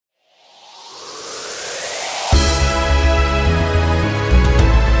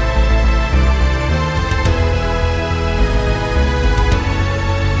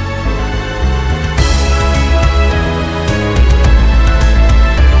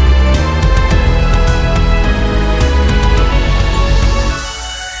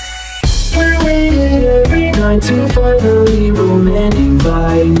time to finally romantic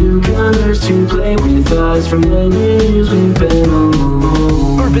by newcomers to play with us. For many years we've been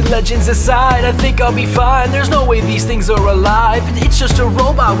alone. Urban legends aside, I think I'll be fine. There's no way these things are alive. It's just a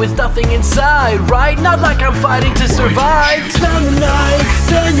robot with nothing inside, right? Not like I'm fighting to survive. Spend the night,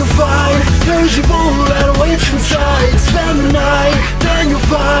 then you'll find there's your bull that awaits inside. Spend the night, then you'll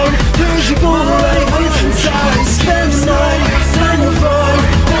find there's your bull that awaits inside. Spend the night, then you'll find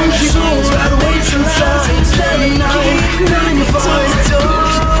there's your bull that awaits inside. Spend the night, then you'll find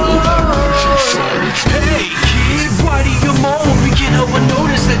there's your bull that awaits inside. Hey kid, why do you moan? We can't help but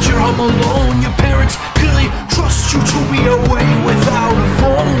notice that you're home alone. Your parents clearly trust you to be away without a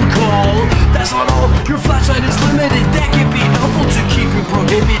phone call. That's not all, your flashlight is limited. That can be helpful to keep you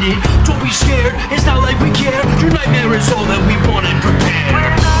prohibited. Don't be scared, it's not like we care. Your nightmare is all that we wanted prepared.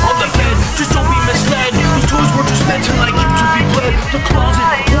 On the bed, just don't be misled. Those toys were just meant to like you to be bled. The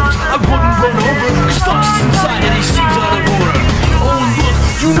closet, oops, I wouldn't run over, cause Fox is inside and he seems out of order. Oh look,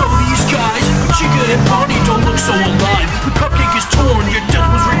 you know these guys, but Chica and Bonnie don't look so alive. The cupcake is torn, your death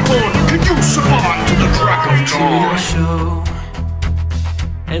was reborn. Can you survive to the crack of dawn?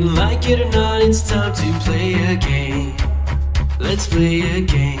 And like it or not, it's time to play a game. Let's play a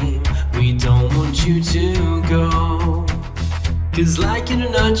game. We don't want you to go, cause like it or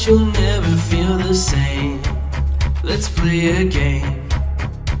not, you'll never feel the same. Let's play a game.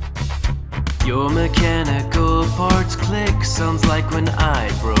 Your mechanical parts click, sounds like when I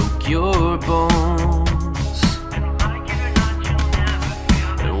broke your bones.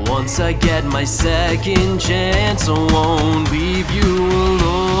 And once I get my second chance, I won't leave you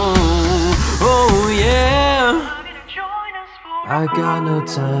alone. Oh yeah. I got no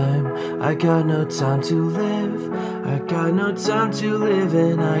time, I got no time to live. I got no time to live,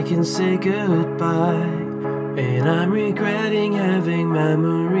 and I can say goodbye. And I'm regretting having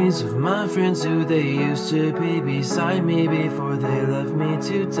memories of my friends who they used to be beside me before they left me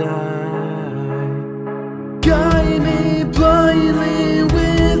to die. Guide me blindly